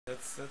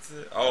That's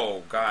it.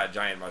 Oh god,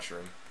 giant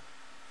mushroom.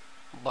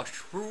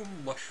 Mushroom.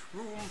 Why?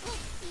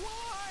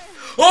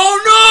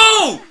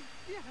 Oh no!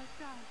 Yeah,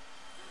 God.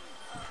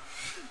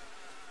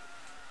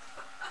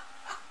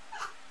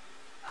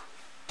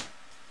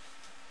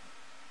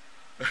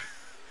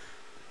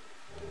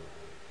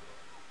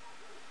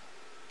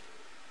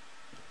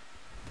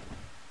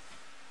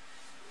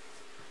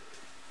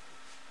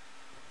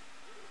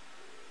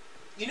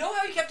 You know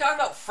how you kept talking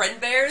about friend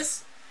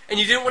bears? And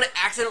you didn't want to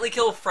accidentally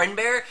kill a friend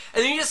bear?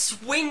 And then you just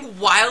swing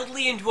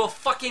wildly into a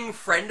fucking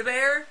friend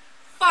bear?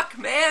 Fuck,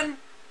 man.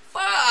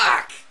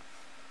 Fuck!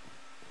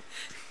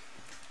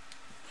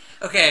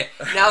 Okay,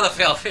 now the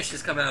fail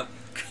fishes come out.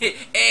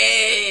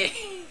 Hey!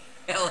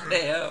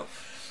 LAO.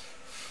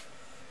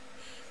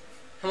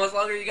 How much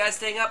longer are you guys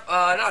staying up?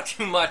 Not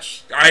too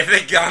much. I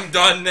think I'm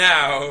done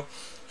now.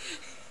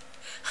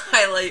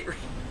 Highlight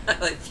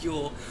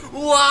fuel.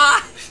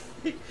 What?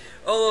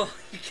 Oh,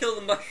 you killed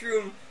the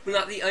mushroom, but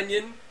not the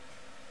onion.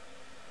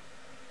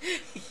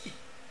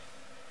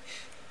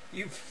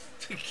 You.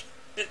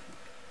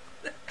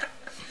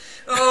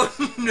 Oh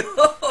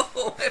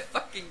no! My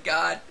fucking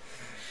god.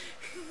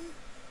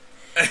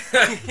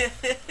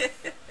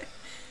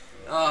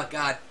 Oh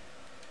god.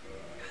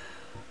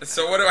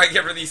 So what do I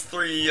get for these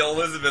 3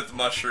 Elizabeth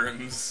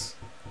mushrooms?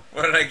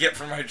 What did I get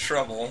for my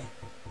trouble?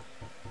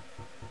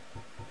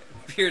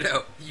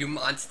 Beardo, you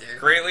monster.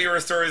 Greatly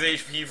restores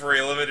HP for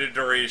a limited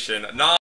duration.